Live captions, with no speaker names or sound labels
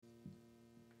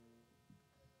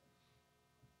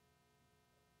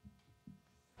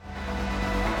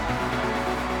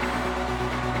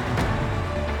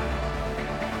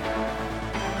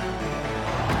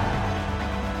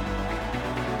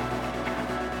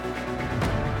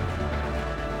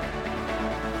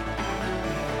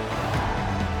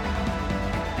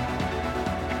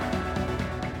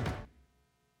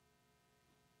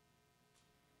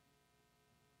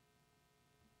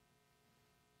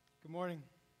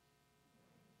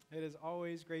It is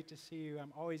always great to see you.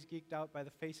 I'm always geeked out by the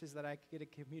faces that I get to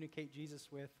communicate Jesus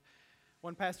with.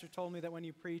 One pastor told me that when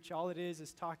you preach, all it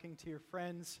is talking to your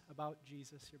friends about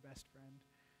Jesus, your best friend.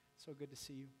 So good to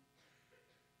see you.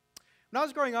 When I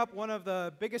was growing up, one of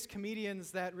the biggest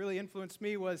comedians that really influenced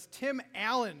me was Tim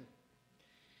Allen.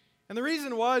 And the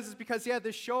reason is because he had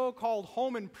this show called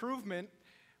Home Improvement,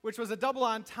 which was a double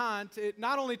entendre. It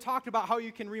not only talked about how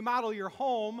you can remodel your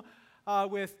home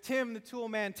with Tim the Tool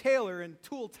Man Taylor and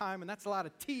Tool Time, and that's a lot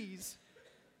of T's,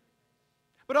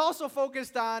 but also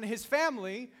focused on his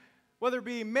family, whether it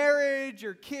be marriage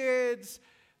or kids.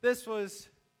 This was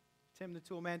Tim the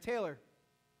Tool Man Taylor.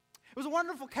 It was a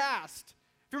wonderful cast.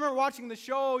 If you remember watching the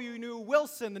show, you knew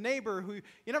Wilson, the neighbor, who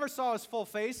you never saw his full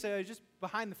face, just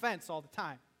behind the fence all the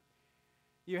time.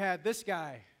 You had this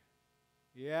guy,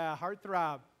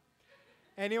 heartthrob.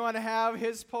 Anyone have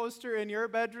his poster in your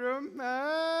bedroom?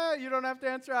 You don't have to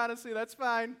answer honestly, that's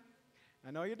fine.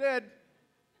 I know you did.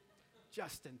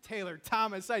 Justin Taylor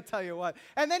Thomas, I tell you what.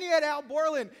 And then you had Al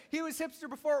Borland. He was hipster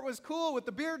before it was cool with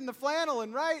the beard and the flannel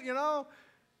and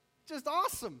just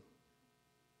awesome.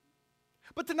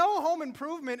 But to know home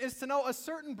improvement is to know a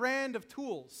certain brand of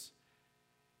tools.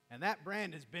 And that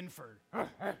brand is Binford.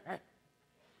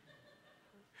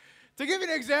 To give you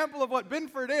an example of what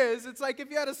Binford is, it's like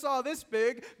if you had a saw this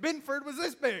big, Binford was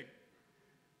this big.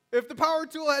 If the power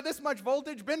tool had this much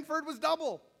voltage, Binford was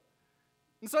double.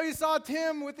 And so you saw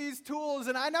Tim with these tools,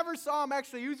 and I never saw him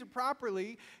actually use it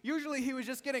properly. Usually he was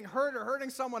just getting hurt or hurting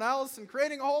someone else and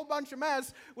creating a whole bunch of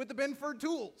mess with the Binford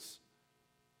tools.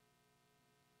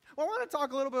 Well, I want to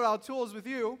talk a little bit about tools with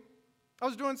you. I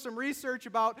was doing some research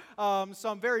about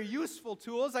some very useful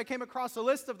tools. I came across a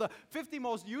list of the 50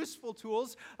 most useful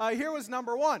tools. Here was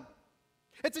number one.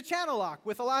 It's a channel lock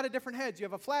with a lot of different heads. You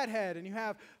have a flat head, and you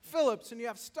have Phillips, and you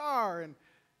have Star, and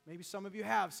maybe some of you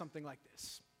have something like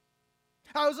this.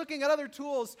 I was looking at other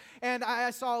tools, and I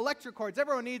saw electric cords.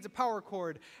 Everyone needs a power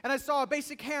cord. And I saw a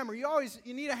basic hammer. You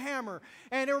need a hammer.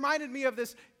 And it reminded me of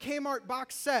this Kmart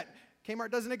box set. Kmart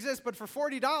doesn't exist, but for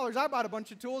 $40, I bought a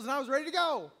bunch of tools, and I was ready to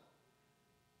go.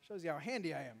 Shows you how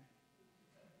handy I am.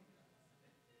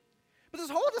 But this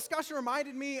whole discussion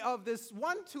reminded me of this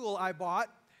one tool I bought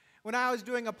when I was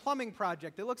doing a plumbing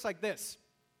project. It looks like this.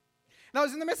 And I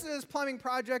was in the midst of this plumbing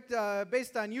project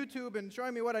based on YouTube and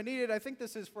showing me what I needed. I think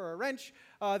this is for a wrench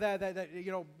that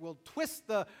will twist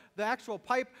the actual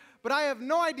pipe. But I have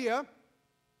no idea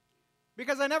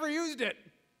because I never used it.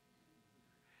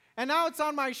 And now it's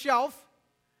on my shelf.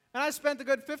 And I spent a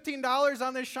good $15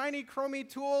 on this shiny, chromy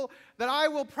tool that I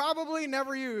will probably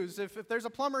never use. If there's a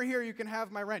plumber here, you can have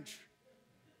my wrench.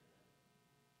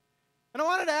 And I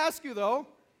wanted to ask you, though,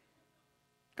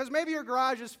 because maybe your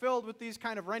garage is filled with these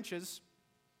kind of wrenches,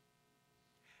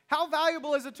 how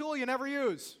valuable is a tool you never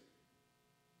use?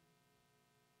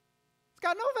 It's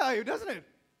got no value, doesn't it?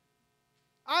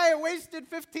 I wasted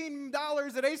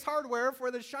 $15 at Ace Hardware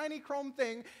for this shiny chrome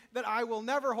thing that I will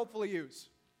never hopefully use.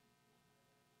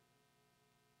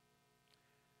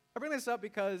 I bring this up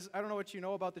because I don't know what you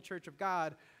know about the Church of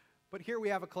God, but here we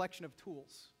have a collection of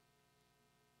tools.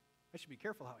 I should be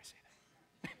careful how I say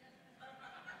that.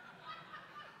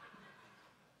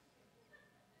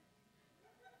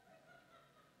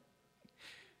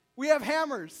 We have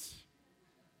hammers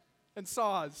and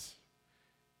saws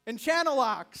and channel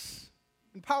locks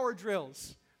and power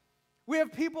drills. We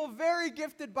have people very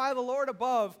gifted by the Lord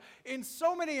above in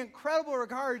so many incredible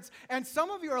regards. And some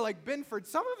of you are like Binford.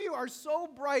 Some of you are so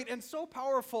bright and so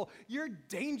powerful, you're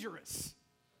dangerous.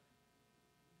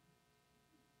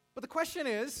 But the question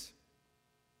is,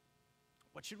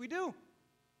 what should we do?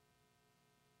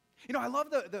 I love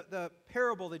the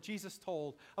parable that Jesus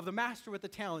told of the master with the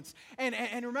talents.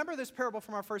 And remember this parable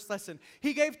from our first lesson.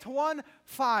 He gave to one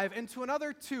 5, and to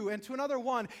another 2, and to another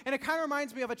 1. And it kind of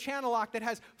reminds me of a channel lock that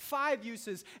has 5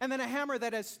 uses, and then a hammer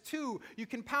that has 2 you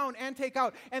can pound and take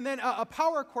out, and then a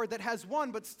power cord that has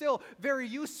 1 but still very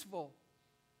useful.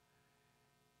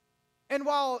 And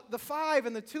while the 5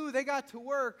 and the 2, they got to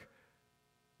work,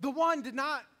 the 1 did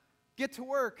not get to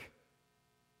work.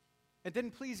 It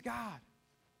didn't please God.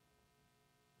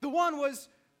 The 1 was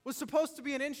supposed to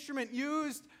be an instrument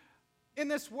used in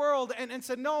this world and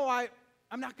said, no,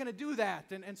 I'm not going to do that.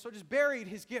 And so just buried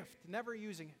his gift, never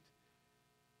using it.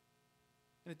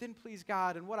 And it didn't please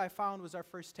God. And what I found was our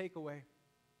first takeaway,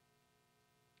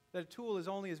 that a tool is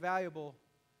only as valuable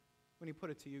when you put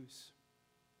it to use.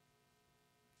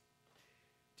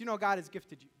 Do you know God has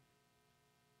gifted you?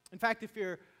 In fact, if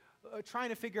you're trying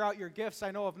to figure out your gifts, I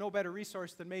know of no better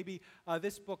resource than maybe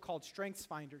this book called Strengths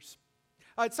Finders.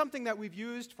 It's something that we've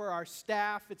used for our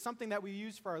staff. It's something that we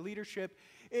use for our leadership.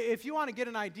 If you want to get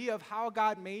an idea of how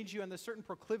God made you and the certain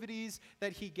proclivities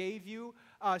that He gave you,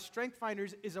 Strength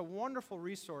Finders is a wonderful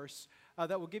resource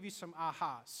that will give you some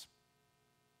ahas.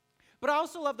 But I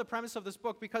also love the premise of this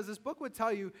book because this book would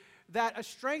tell you that a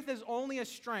strength is only a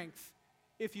strength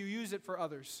if you use it for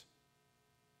others.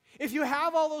 If you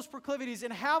have all those proclivities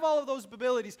and have all of those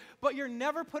abilities, but you're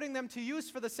never putting them to use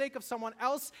for the sake of someone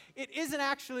else, it isn't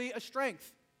actually a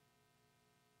strength.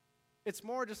 It's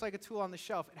more just like a tool on the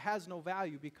shelf. It has no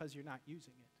value because you're not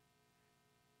using it.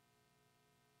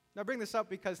 Now, I bring this up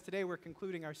because today we're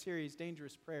concluding our series,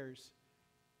 Dangerous Prayers.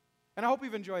 And I hope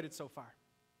you've enjoyed it so far.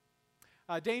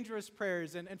 Dangerous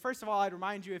prayers. And first of all, I'd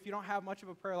remind you, if you don't have much of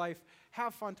a prayer life,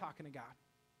 have fun talking to God.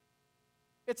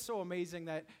 It's so amazing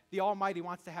that the Almighty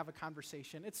wants to have a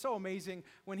conversation. It's so amazing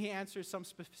when He answers some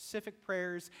specific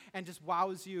prayers and just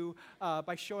wows you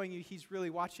by showing you He's really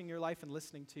watching your life and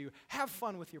listening to you. Have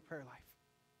fun with your prayer life.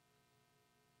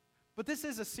 But this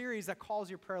is a series that calls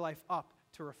your prayer life up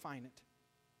to refine it.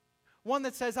 One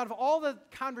that says, out of all the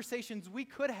conversations we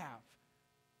could have,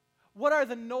 what are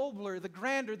the nobler, the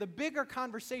grander, the bigger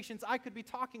conversations I could be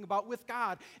talking about with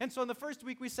God? And so in the first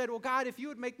week we said, well, God, if you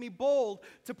would make me bold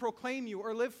to proclaim you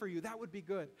or live for you, that would be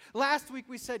good. Last week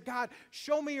we said, God,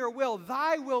 show me your will.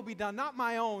 Thy will be done, not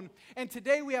my own. And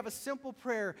today we have a simple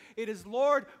prayer. It is,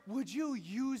 Lord, would you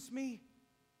use me?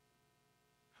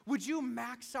 Would you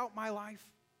max out my life?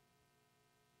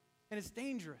 And it's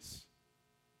dangerous.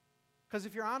 Because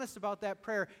if you're honest about that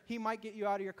prayer, He might get you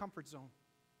out of your comfort zone.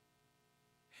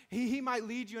 He might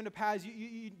lead you into paths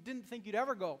you didn't think you'd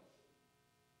ever go.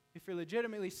 If you're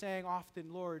legitimately saying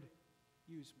often, Lord,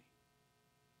 use me.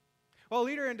 Well, a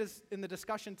leader in the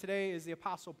discussion today is the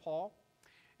Apostle Paul.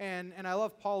 And I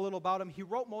love Paul a little about him. He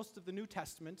wrote most of the New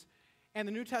Testament, and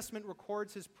the New Testament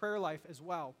records his prayer life as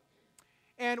well.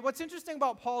 And what's interesting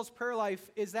about Paul's prayer life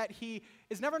is that he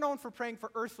is never known for praying for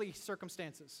earthly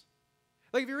circumstances.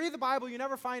 Like if you read the Bible, you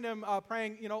never find him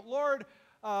praying, Lord,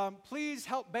 please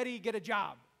help Betty get a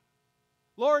job.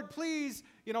 Lord, please,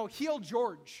 heal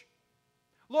George.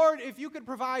 Lord, if you could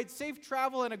provide safe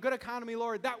travel and a good economy,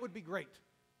 Lord, that would be great.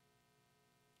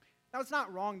 Now, it's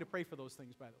not wrong to pray for those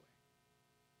things, by the way.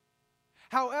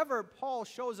 However, Paul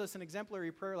shows us an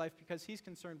exemplary prayer life because he's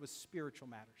concerned with spiritual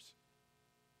matters.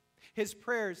 His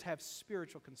prayers have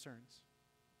spiritual concerns.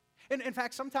 In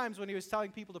fact, sometimes when he was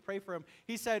telling people to pray for him,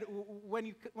 he said, when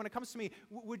it comes to me,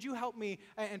 would you help me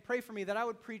and pray for me that I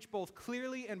would preach both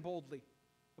clearly and boldly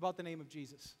about the name of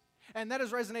Jesus? And that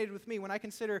has resonated with me when I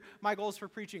consider my goals for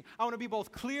preaching. I want to be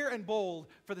both clear and bold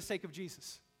for the sake of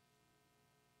Jesus.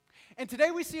 And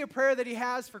today we see a prayer that he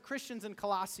has for Christians in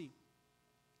Colossae.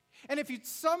 And if you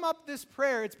sum up this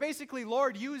prayer, it's basically,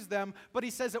 Lord, use them, but he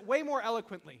says it way more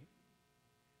eloquently.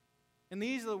 And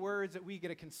these are the words that we get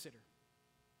to consider.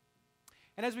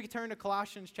 And as we turn to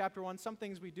Colossians chapter 1, some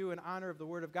things we do in honor of the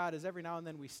Word of God is every now and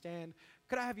then we stand.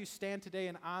 Could I have you stand today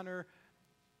in honor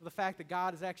of the fact that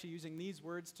God is actually using these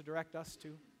words to direct us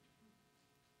to?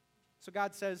 So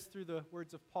God says through the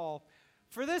words of Paul,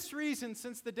 for this reason,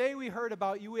 since the day we heard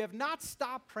about you, we have not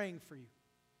stopped praying for you.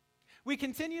 We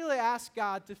continually ask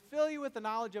God to fill you with the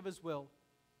knowledge of His will,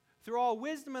 through all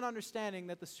wisdom and understanding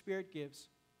that the Spirit gives,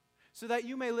 so that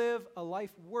you may live a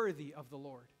life worthy of the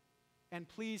Lord and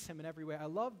please Him in every way. I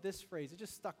love this phrase. It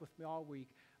just stuck with me all week.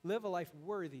 Live a life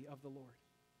worthy of the Lord.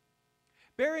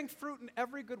 Bearing fruit in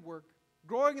every good work,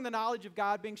 growing in the knowledge of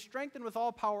God, being strengthened with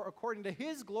all power according to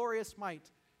His glorious might.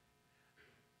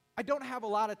 I don't have a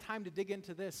lot of time to dig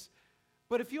into this,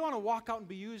 but if you want to walk out and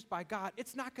be used by God,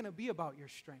 it's not going to be about your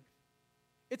strength.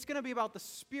 It's going to be about the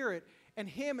Spirit and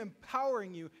Him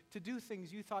empowering you to do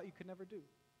things you thought you could never do.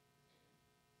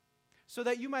 So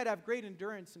that you might have great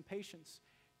endurance and patience,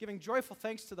 giving joyful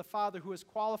thanks to the Father who has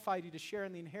qualified you to share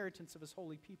in the inheritance of His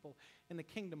holy people in the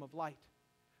kingdom of light.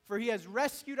 For He has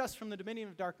rescued us from the dominion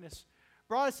of darkness,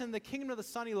 brought us into the kingdom of the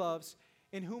Son He loves,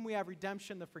 in whom we have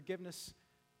redemption, the forgiveness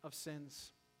of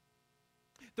sins.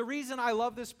 The reason I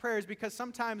love this prayer is because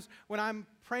sometimes when I'm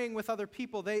praying with other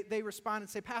people, they respond and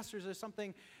say, Pastor, is there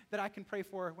something that I can pray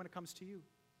for when it comes to you?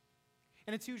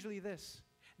 And it's usually this,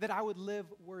 that I would live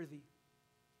worthy.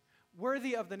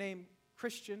 Worthy of the name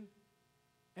Christian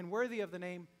and worthy of the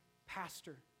name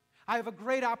pastor. I have a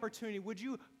great opportunity. Would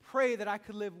you pray that I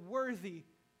could live worthy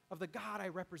of the God I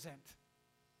represent?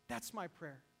 That's my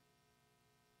prayer.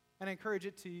 And I encourage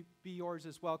it to be yours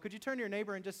as well. Could you turn to your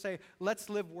neighbor and just say, let's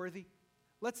live worthy?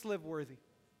 Let's live worthy.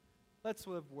 Let's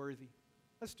live worthy.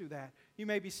 Let's do that. You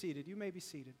may be seated. You may be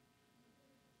seated.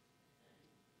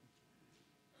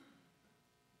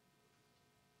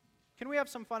 Can we have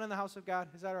some fun in the house of God?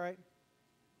 Is that all right?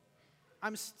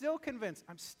 I'm still convinced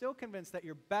that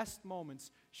your best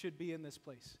moments should be in this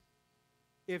place.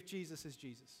 If Jesus is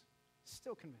Jesus.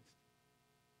 Still convinced.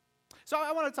 So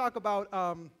I want to talk about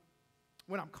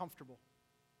when I'm comfortable.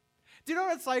 Do you know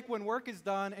what it's like when work is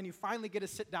done and you finally get to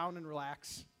sit down and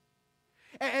relax?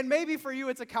 And maybe for you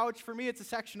it's a couch, for me it's a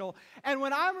sectional. And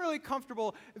when I'm really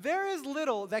comfortable, there is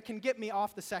little that can get me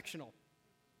off the sectional.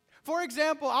 For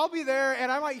example, I'll be there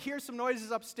and I might hear some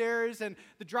noises upstairs and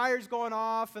the dryer's going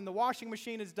off and the washing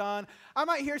machine is done. I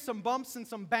might hear some bumps and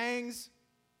some bangs.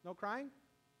 No crying?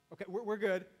 Okay, we're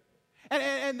good.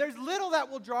 And there's little that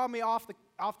will draw me off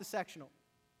the sectional.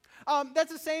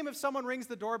 That's the same if someone rings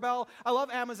the doorbell. I love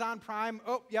Amazon Prime.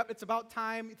 Oh, yep, it's about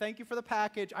time. Thank you for the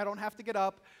package. I don't have to get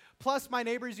up. Plus, my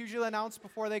neighbors usually announce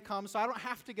before they come, so I don't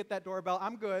have to get that doorbell.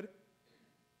 I'm good.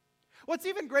 What's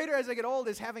even greater as I get old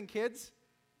is having kids.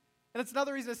 And it's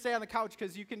another reason to stay on the couch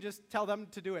because you can just tell them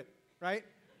to do it, right?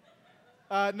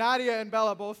 Nadia and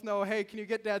Bella both know, hey, can you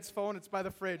get Dad's phone? It's by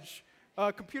the fridge.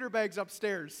 Computer bag's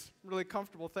upstairs. Really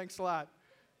comfortable. Thanks a lot.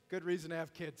 Good reason to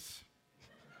have kids.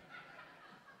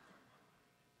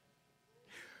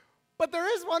 But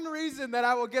there is one reason that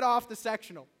I will get off the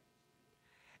sectional.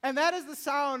 And that is the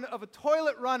sound of a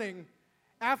toilet running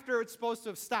after it's supposed to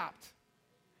have stopped.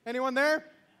 Anyone there?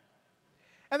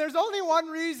 And there's only one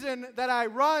reason that I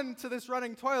run to this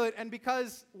running toilet, and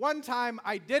because one time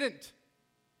I didn't.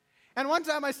 And one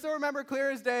time I still remember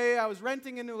clear as day, I was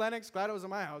renting in New Lenox, glad it was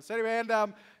in my house. Anyway,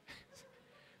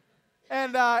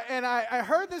 and I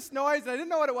heard this noise, and I didn't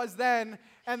know what it was then,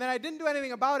 and then I didn't do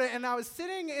anything about it, and I was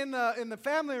sitting in the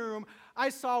family room. I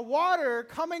saw water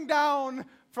coming down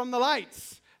from the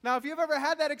lights. Now, if you've ever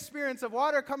had that experience of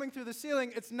water coming through the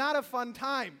ceiling, it's not a fun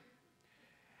time.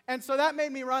 And so that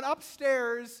made me run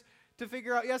upstairs to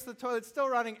figure out, yes, the toilet's still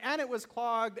running, and it was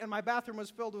clogged, and my bathroom was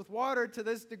filled with water to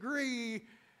this degree,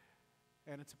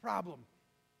 and it's a problem.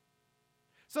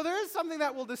 So there is something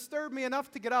that will disturb me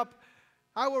enough to get up.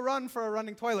 I will run for a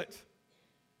running toilet.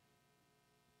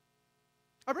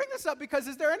 I bring this up because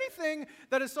is there anything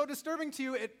that is so disturbing to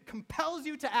you it compels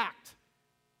you to act?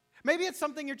 Maybe it's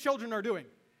something your children are doing,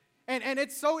 and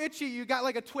it's so itchy you got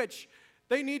like a twitch.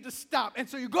 They need to stop, and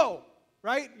so you go,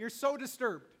 right? You're so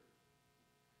disturbed.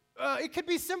 It could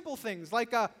be simple things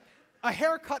like a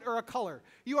haircut or a color.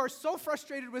 You are so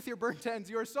frustrated with your burnt ends,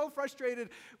 you are so frustrated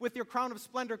with your crown of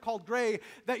splendor called gray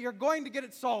that you're going to get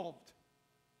it solved.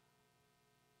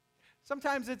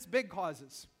 Sometimes it's big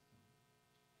causes.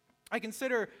 I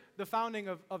consider the founding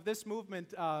of this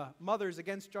movement, Mothers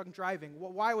Against Drunk Driving.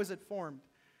 Why was it formed?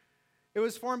 It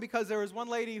was formed because there was one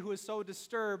lady who was so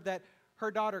disturbed that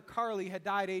her daughter Carly had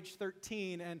died age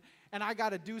 13, and I got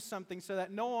to do something so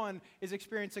that no one is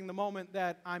experiencing the moment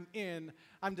that I'm in.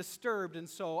 I'm disturbed, and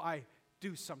so I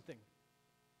do something.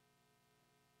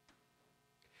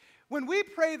 When we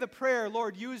pray the prayer,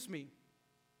 Lord, use me,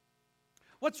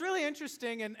 what's really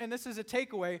interesting, and this is a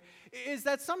takeaway, is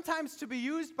that sometimes to be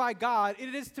used by God,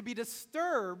 it is to be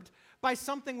disturbed by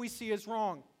something we see as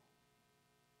wrong.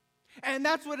 And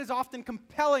that's what is often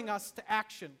compelling us to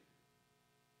action.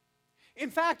 In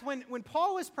fact, when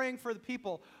Paul was praying for the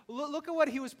people, look at what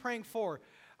he was praying for.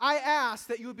 I ask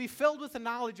that you would be filled with the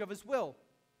knowledge of his will.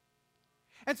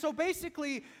 And so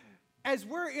basically, as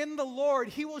we're in the Lord,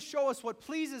 he will show us what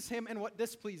pleases him and what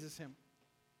displeases him.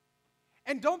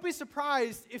 And don't be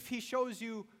surprised if he shows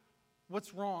you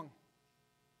what's wrong,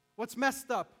 what's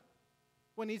messed up,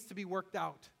 what needs to be worked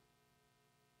out.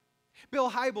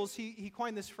 Bill Hybels, he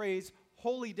coined this phrase,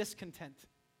 holy discontent.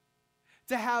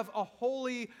 To have a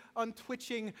holy,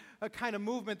 untwitching kind of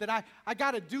movement that I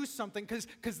got to do something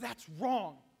because that's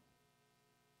wrong.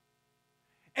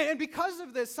 And because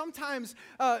of this, sometimes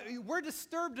we're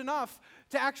disturbed enough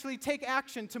to actually take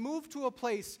action, to move to a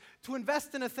place, to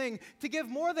invest in a thing, to give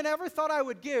more than ever thought I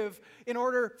would give in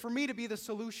order for me to be the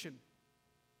solution.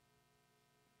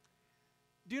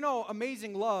 Do you know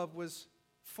amazing love was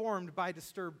formed by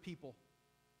disturbed people?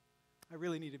 I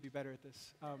really need to be better at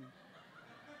this.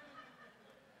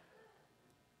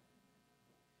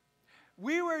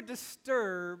 We were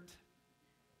disturbed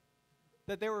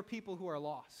that there were people who are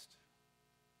lost.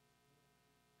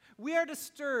 We are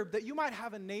disturbed that you might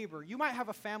have a neighbor, you might have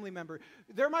a family member,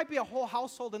 there might be a whole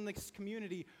household in this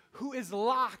community who is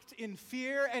locked in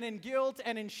fear and in guilt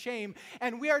and in shame,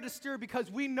 and we are disturbed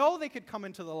because we know they could come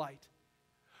into the light.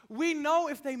 We know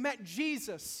if they met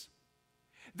Jesus,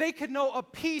 they could know a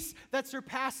peace that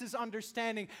surpasses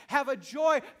understanding, have a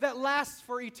joy that lasts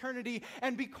for eternity,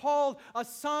 and be called a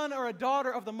son or a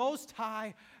daughter of the Most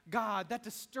High God. That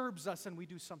disturbs us, and we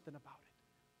do something about it.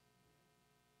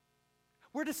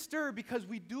 We're disturbed because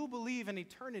we do believe in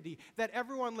eternity, that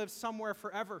everyone lives somewhere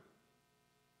forever.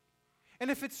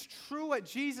 And if it's true what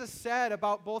Jesus said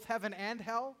about both heaven and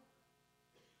hell,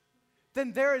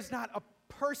 then there is not a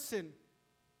person,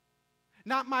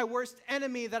 not my worst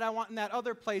enemy that I want in that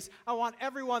other place. I want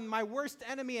everyone, my worst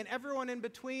enemy and everyone in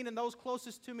between and those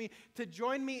closest to me, to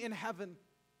join me in heaven,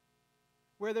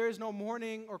 where there is no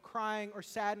mourning or crying or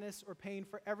sadness or pain,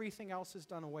 for everything else is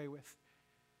done away with.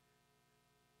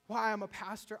 Why I'm a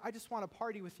pastor, I just want to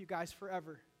party with you guys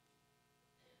forever.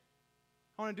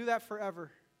 I want to do that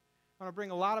forever. I want to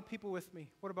bring a lot of people with me.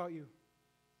 What about you?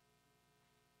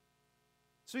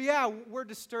 So yeah, we're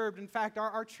disturbed. In fact,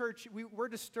 our church, we're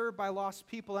disturbed by lost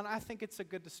people, and I think it's a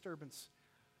good disturbance.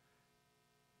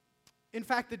 In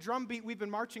fact, the drumbeat we've been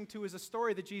marching to is a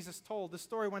story that Jesus told. The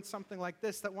story went something like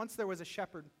this, that once there was a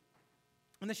shepherd,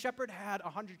 and the shepherd had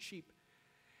 100 sheep.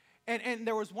 And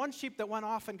there was one sheep that went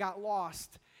off and got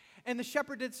lost, and the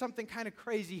shepherd did something kind of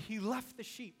crazy. He left the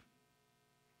sheep.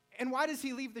 And why does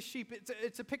he leave the sheep?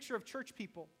 It's a picture of church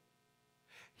people.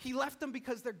 He left them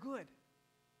because they're good.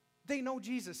 They know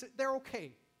Jesus. They're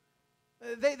okay.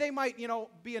 They might,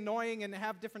 be annoying and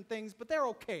have different things, but they're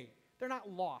okay. They're not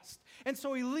lost. And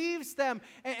so he leaves them,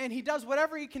 and he does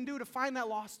whatever he can do to find that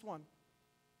lost one.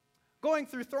 Going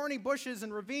through thorny bushes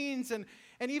and ravines, and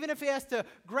even if he has to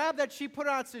grab that sheep, put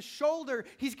it on his shoulder,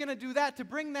 he's going to do that to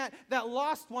bring that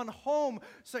lost one home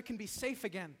so it can be safe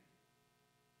again.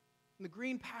 In the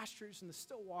green pastures and the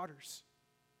still waters.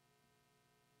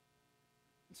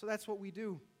 And so that's what we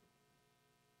do.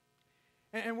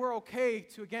 And we're okay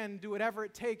to, again, do whatever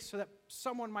it takes so that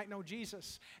someone might know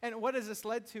Jesus. And what has this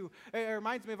led to? It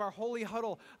reminds me of our holy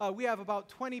huddle. We have about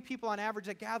 20 people on average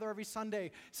that gather every Sunday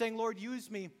saying, Lord,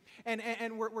 use me.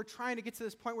 And we're trying to get to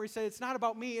this point where we say, it's not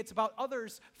about me, it's about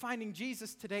others finding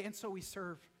Jesus today. And so we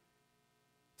serve.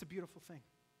 It's a beautiful thing.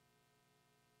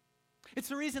 It's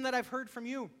the reason that I've heard from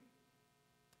you.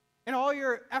 And all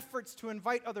your efforts to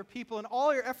invite other people and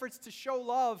all your efforts to show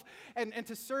love and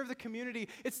to serve the community.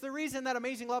 It's the reason that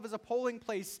Amazing Love is a polling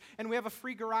place and we have a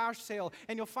free garage sale.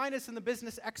 And you'll find us in the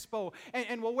Business Expo.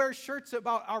 And we'll wear shirts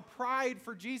about our pride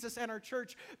for Jesus and our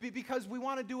church because we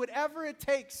want to do whatever it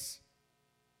takes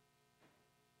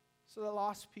so that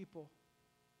lost people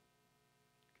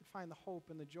can find the hope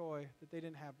and the joy that they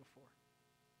didn't have before.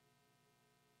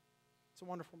 It's a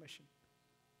wonderful mission.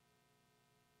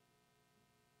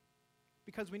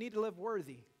 Because we need to live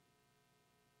worthy.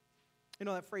 You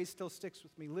know, that phrase still sticks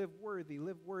with me. Live worthy,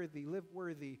 live worthy, live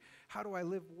worthy. How do I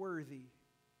live worthy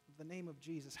of the name of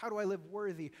Jesus? How do I live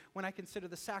worthy when I consider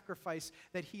the sacrifice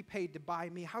that he paid to buy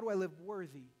me? How do I live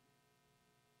worthy?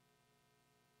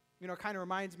 You know, it kind of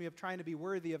reminds me of trying to be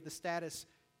worthy of the status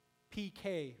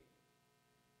PK.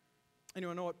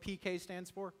 Anyone know what PK stands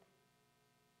for?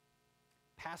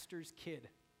 Pastor's kid.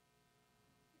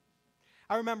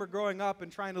 I remember growing up and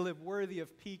trying to live worthy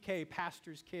of PK,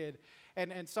 pastor's kid,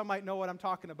 and some might know what I'm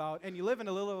talking about. And you live in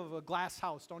a little of a glass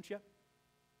house, don't you?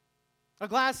 A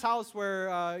glass house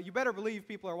where you better believe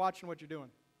people are watching what you're doing.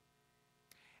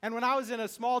 And when I was in a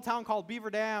small town called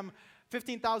Beaver Dam,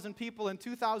 15,000 people and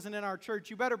 2,000 in our church,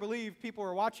 you better believe people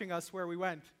were watching us where we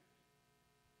went.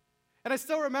 And I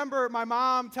still remember my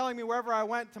mom telling me wherever I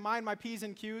went to mind my P's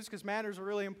and Q's because manners were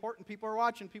really important. People are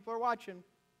watching, people are watching.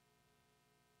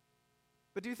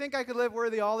 But do you think I could live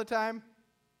worthy all the time?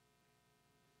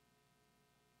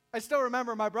 I still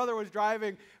remember my brother was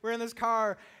driving. We're in this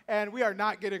car, and we are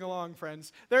not getting along,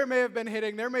 friends. There may have been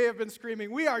hitting. There may have been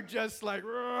screaming. We are just like,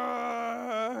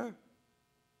 Rah!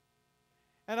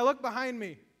 And I look behind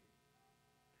me,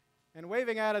 and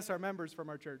waving at us are members from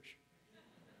our church.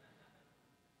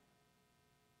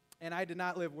 And I did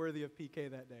not live worthy of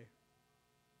PK that day.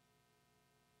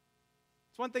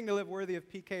 It's one thing to live worthy of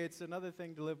PK. It's another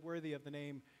thing to live worthy of the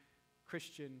name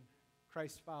Christian,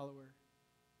 Christ follower,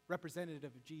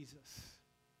 representative of Jesus.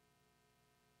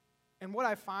 And what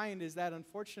I find is that,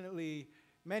 unfortunately,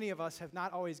 many of us have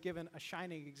not always given a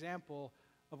shining example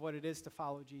of what it is to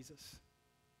follow Jesus.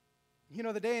 You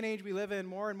know, the day and age we live in,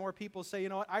 more and more people say, you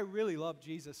know what, I really love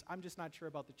Jesus. I'm just not sure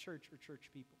about the church or church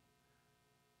people.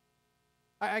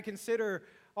 I consider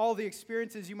all the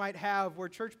experiences you might have where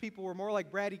church people were more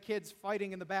like bratty kids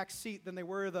fighting in the back seat than they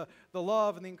were the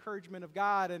love and the encouragement of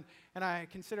God, and I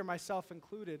consider myself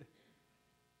included.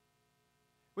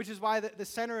 Which is why the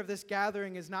center of this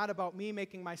gathering is not about me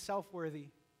making myself worthy.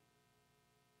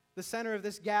 The center of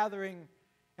this gathering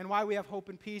and why we have hope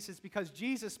and peace is because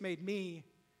Jesus made me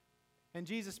and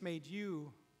Jesus made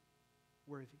you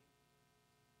worthy.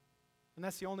 And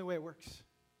that's the only way it works.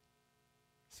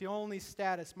 It's the only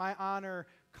status. My honor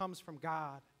comes from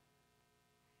God,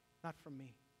 not from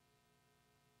me.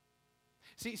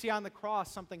 See, on the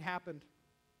cross, something happened.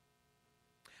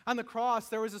 On the cross,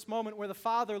 there was this moment where the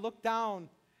Father looked down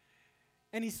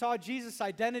and he saw Jesus'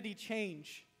 identity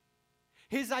change.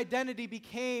 His identity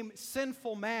became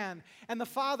sinful man. And the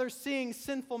Father, seeing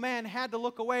sinful man, had to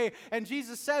look away. And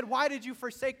Jesus said, "Why did you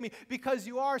forsake me? Because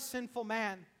you are sinful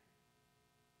man."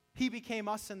 He became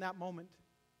us in that moment.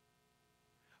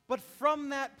 But from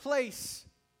that place,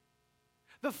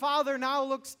 the Father now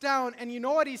looks down, and you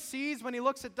know what he sees when he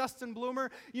looks at Dustin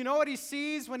Bloomer? You know what he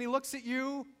sees when he looks at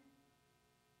you?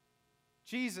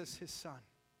 Jesus, his Son.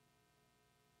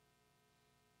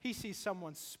 He sees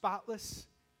someone spotless.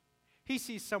 He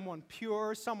sees someone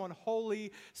pure, someone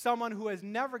holy, someone who has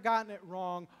never gotten it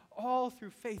wrong, all through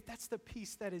faith. That's the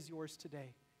peace that is yours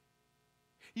today.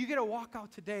 You get to walk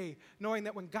out today knowing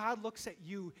that when God looks at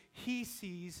you, he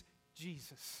sees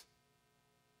Jesus.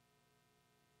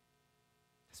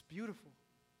 It's beautiful.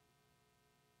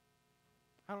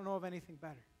 I don't know of anything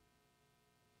better.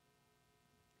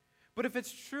 But if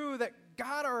it's true that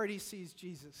God already sees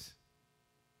Jesus,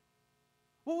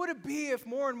 what would it be if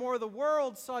more and more of the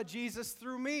world saw Jesus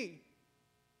through me?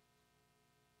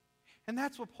 And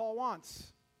that's what Paul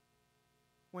wants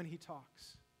when he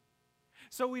talks.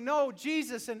 So we know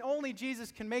Jesus and only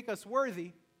Jesus can make us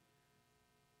worthy.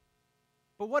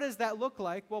 But what does that look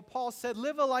like? Well, Paul said,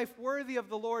 live a life worthy of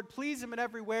the Lord, please him in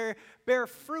every way, bear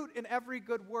fruit in every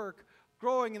good work,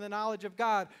 growing in the knowledge of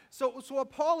God. So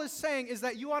what Paul is saying is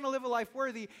that you want to live a life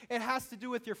worthy, it has to do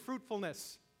with your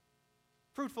fruitfulness.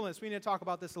 Fruitfulness, we need to talk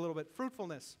about this a little bit.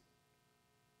 Fruitfulness.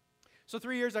 So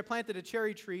 3 years I planted a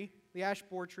cherry tree. The ash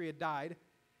borer tree had died.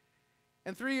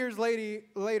 And 3 years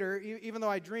later, even though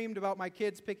I dreamed about my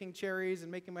kids picking cherries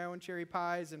and making my own cherry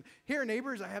pies, and here,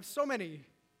 neighbors, I have so many.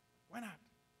 Why not?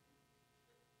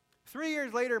 3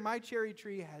 years later, my cherry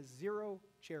tree has 0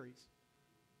 cherries.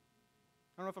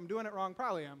 I don't know if I'm doing it wrong.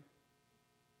 Probably am.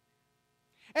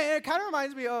 And it kind of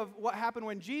reminds me of what happened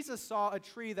when Jesus saw a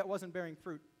tree that wasn't bearing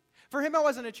fruit. For him, it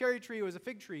wasn't a cherry tree, it was a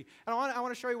fig tree. And I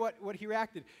want to show you what he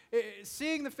reacted.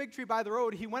 Seeing the fig tree by the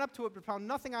road, he went up to it but found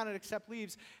nothing on it except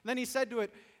leaves. And then he said to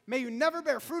it, "May you never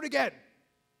bear fruit again."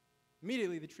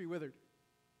 Immediately, the tree withered.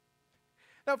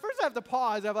 Now, first I have to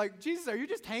pause. I'm like, Jesus, are you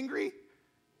just hangry?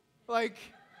 Like,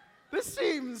 it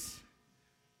seems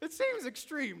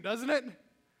extreme, doesn't it?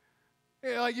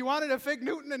 Like, you wanted a fig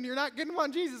Newton and you're not getting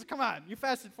one? Jesus, come on. You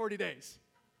fasted 40 days.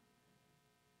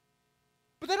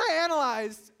 But then I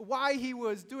analyzed why he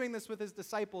was doing this with his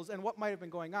disciples and what might have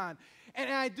been going on.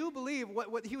 And I do believe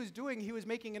what he was doing, he was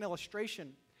making an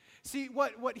illustration. See,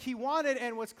 what he wanted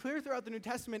and what's clear throughout the New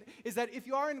Testament is that if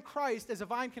you are in Christ, as a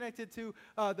vine connected to,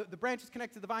 the branches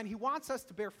connected to the vine, he wants us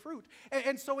to bear fruit.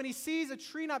 And so when he sees a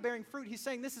tree not bearing fruit, he's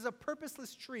saying this is a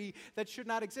purposeless tree that should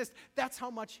not exist. That's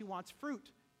how much he wants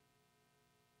fruit.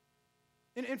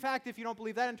 In fact, if you don't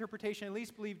believe that interpretation, at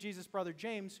least believe Jesus' brother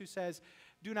James, who says,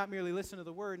 do not merely listen to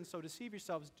the word and so deceive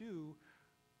yourselves, do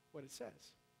what it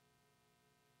says.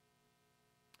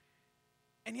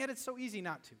 And yet it's so easy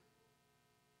not to.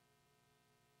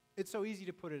 It's so easy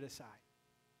to put it aside.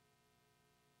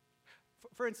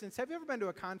 For instance, have you ever been to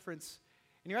a conference,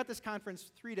 and you're at this conference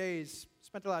 3 days,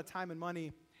 spent a lot of time and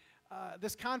money.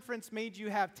 This conference made you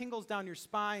have tingles down your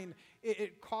spine.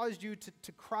 It caused you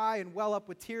to cry and well up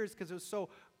with tears because it was so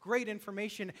great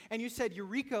information. And you said,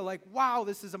 Eureka, like, wow,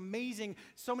 this is amazing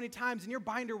so many times. And your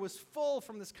binder was full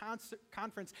from this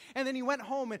conference. And then you went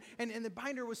home and the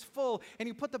binder was full. And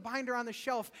you put the binder on the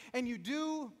shelf. And you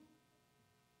do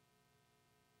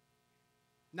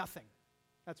nothing.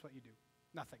 That's what you do.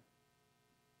 Nothing.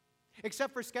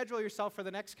 Except for schedule yourself for the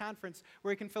next conference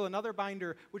where you can fill another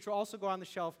binder, which will also go on the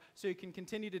shelf, so you can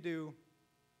continue to do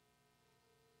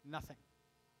nothing.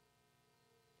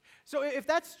 So if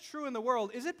that's true in the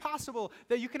world, is it possible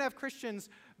that you can have Christians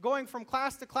going from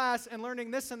class to class and learning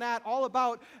this and that, all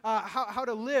about how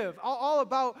to live, all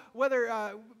about whether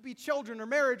it be children or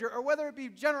marriage or whether it be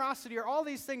generosity or all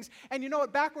these things, and you know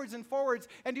it backwards and forwards,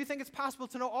 and do you think it's possible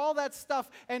to know all that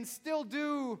stuff and still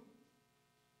do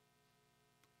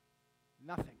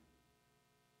nothing?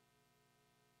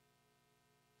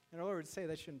 And our Lord would say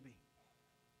that shouldn't be.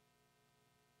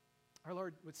 Our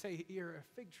Lord would say, you're a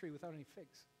fig tree without any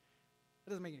figs. That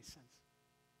doesn't make any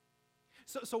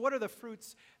sense. So what are the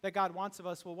fruits that God wants of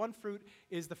us? Well, one fruit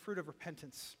is the fruit of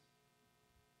repentance.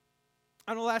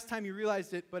 I don't know the last time you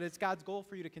realized it, but it's God's goal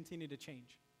for you to continue to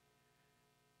change.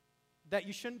 That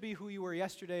you shouldn't be who you were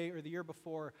yesterday or the year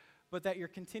before, but that you're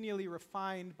continually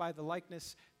refined by the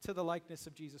likeness to the likeness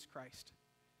of Jesus Christ.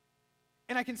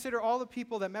 And I consider all the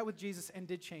people that met with Jesus and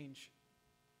did change.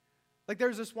 Like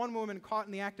there's this one woman caught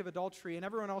in the act of adultery, and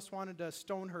everyone else wanted to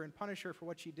stone her and punish her for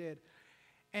what she did.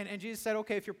 And Jesus said,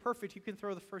 okay, if you're perfect, you can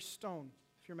throw the first stone,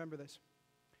 if you remember this.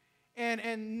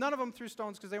 And none of them threw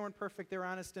stones because they weren't perfect, they were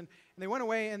honest, and they went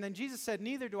away, and then Jesus said,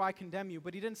 neither do I condemn you,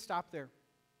 but he didn't stop there.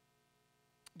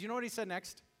 Do you know what he said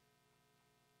next?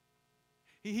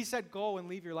 He said, go and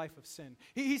leave your life of sin.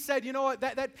 He said, you know what,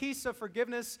 that piece of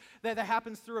forgiveness that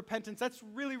happens through repentance, that's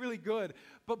really, really good.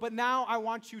 But now I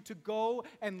want you to go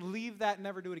and leave that and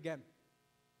never do it again.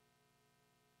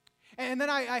 And then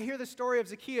I hear the story of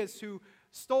Zacchaeus who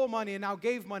stole money and now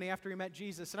gave money after he met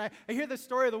Jesus. And I hear the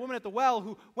story of the woman at the well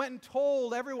who went and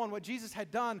told everyone what Jesus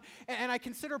had done. And I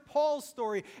consider Paul's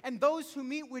story. And those who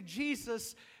meet with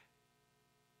Jesus,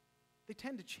 they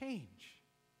tend to change.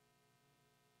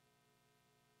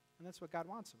 And that's what God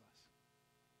wants of us.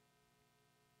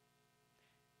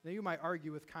 Now, you might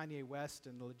argue with Kanye West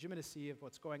and the legitimacy of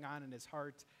what's going on in his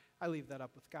heart. I leave that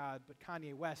up with God, but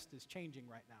Kanye West is changing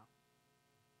right now.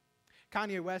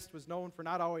 Kanye West was known for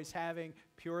not always having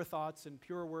pure thoughts and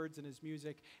pure words in his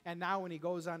music, and now when he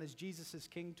goes on his Jesus is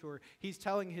King tour, he's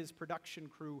telling his production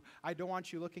crew, I don't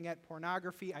want you looking at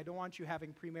pornography, I don't want you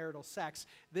having premarital sex.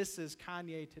 This is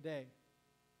Kanye today.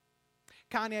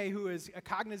 Kanye, who is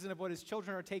cognizant of what his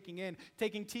children are taking in,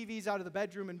 taking TVs out of the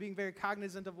bedroom and being very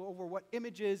cognizant of over what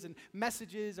images and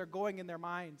messages are going in their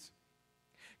minds.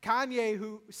 Kanye,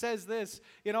 who says this,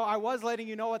 I was letting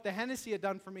you know what the Hennessy had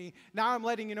done for me. Now I'm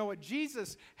letting you know what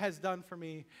Jesus has done for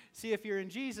me. See, if you're in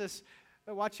Jesus,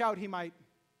 watch out, he might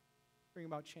bring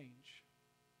about change.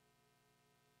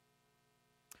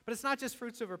 But it's not just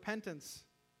fruits of repentance.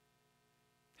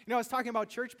 I was talking about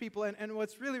church people, and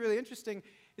what's really, really interesting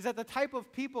is that the type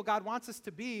of people God wants us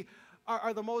to be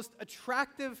are the most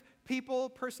attractive people,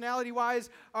 personality-wise,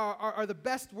 are the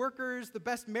best workers, the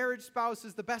best marriage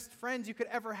spouses, the best friends you could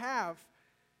ever have.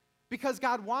 Because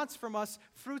God wants from us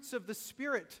fruits of the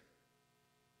Spirit.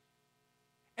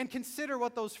 And consider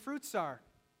what those fruits are.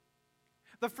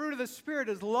 The fruit of the Spirit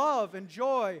is love and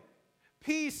joy,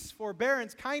 peace,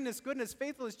 forbearance, kindness, goodness,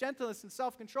 faithfulness, gentleness, and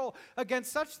self-control.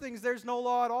 Against such things there's no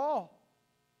law at all.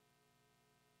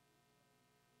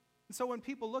 And so when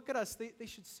people look at us, they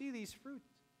should see these fruits.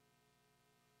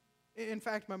 In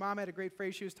fact, my mom had a great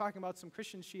phrase. She was talking about some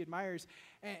Christians she admires,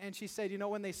 and she said,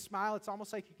 when they smile, it's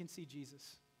almost like you can see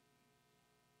Jesus.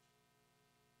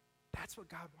 That's what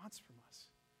God wants from us.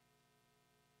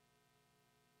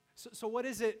 So what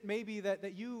is it maybe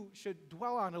that you should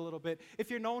dwell on a little bit? If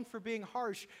you're known for being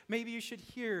harsh, maybe you should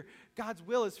hear God's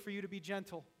will is for you to be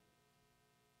gentle.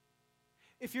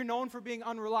 If you're known for being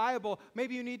unreliable,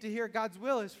 maybe you need to hear God's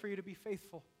will is for you to be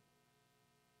faithful.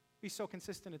 Be so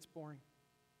consistent, it's boring.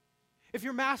 If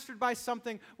you're mastered by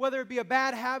something, whether it be a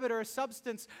bad habit or a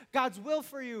substance, God's will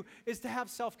for you is to have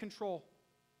self-control.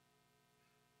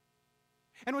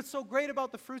 And what's so great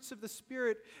about the fruits of the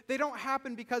Spirit, they don't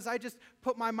happen because I just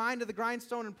put my mind to the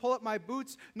grindstone and pull up my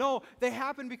boots. No, they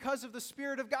happen because of the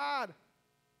Spirit of God.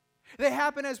 They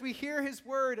happen as we hear His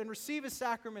Word and receive His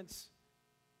sacraments.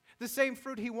 The same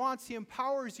fruit He wants, He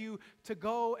empowers you to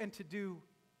go and to do.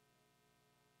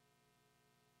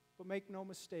 But make no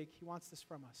mistake, He wants this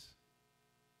from us.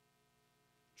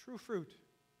 True fruit.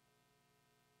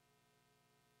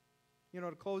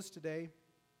 To close today,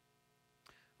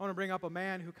 I want to bring up a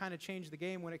man who kind of changed the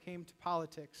game when it came to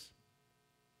politics.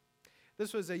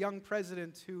 This was a young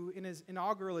president who, in his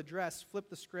inaugural address, flipped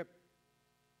the script.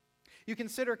 You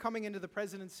consider coming into the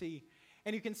presidency,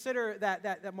 and you consider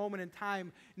that moment in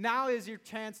time. Now is your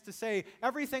chance to say,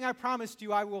 everything I promised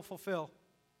you, I will fulfill.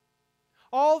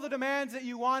 All the demands that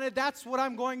you wanted, that's what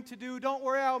I'm going to do. Don't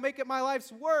worry, I'll make it my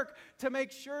life's work to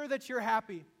make sure that you're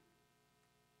happy.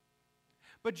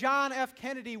 But John F.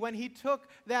 Kennedy, when he took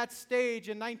that stage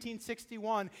in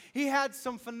 1961, he had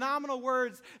some phenomenal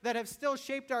words that have still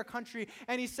shaped our country.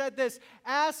 And he said this,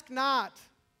 ask not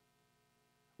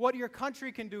what your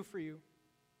country can do for you.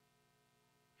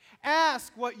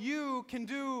 Ask what you can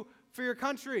do for your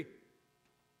country.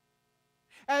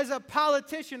 As a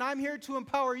politician, I'm here to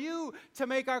empower you to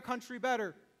make our country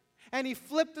better. And he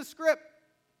flipped the script.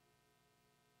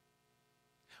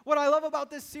 What I love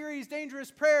about this series, Dangerous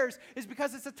Prayers, is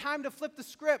because it's a time to flip the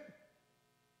script.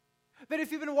 That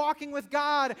if you've been walking with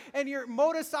God and your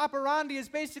modus operandi is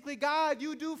basically, God,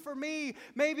 you do for me,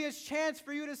 maybe it's a chance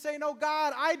for you to say, no,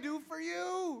 God, I do for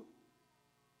you.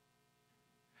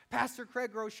 Pastor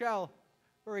Craig Groeschel,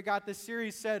 where we got this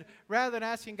series, said, rather than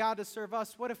asking God to serve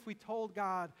us, what if we told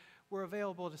God we're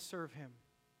available to serve Him?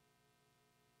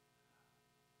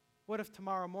 What if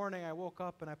tomorrow morning I woke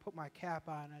up and I put my cap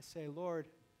on and I say, Lord,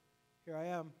 here I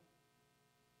am.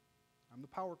 I'm the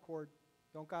power cord.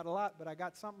 Don't got a lot, but I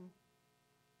got something.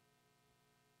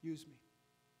 Use me.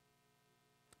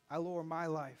 I lower my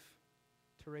life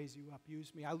to raise you up.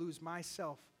 Use me. I lose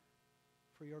myself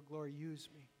for your glory. Use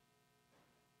me.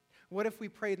 What if we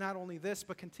prayed not only this,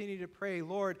 but continue to pray,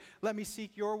 Lord, let me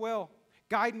seek your will.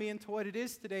 Guide me into what it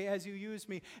is today as you use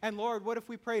me. And Lord, what if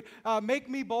we prayed, make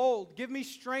me bold. Give me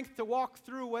strength to walk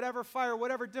through whatever fire,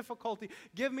 whatever difficulty.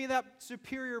 Give me that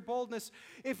superior boldness.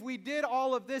 If we did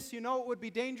all of this, you know it would be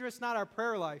dangerous? Not our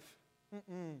prayer life.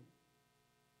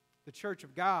 The church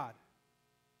of God.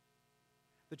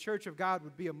 The church of God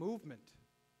would be a movement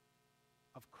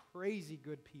of crazy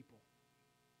good people.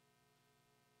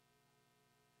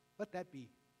 Let that be.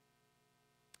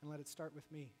 And let it start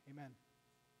with me. Amen.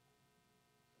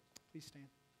 Please stand.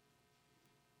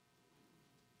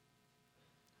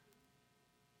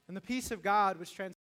 And the peace of God which transcends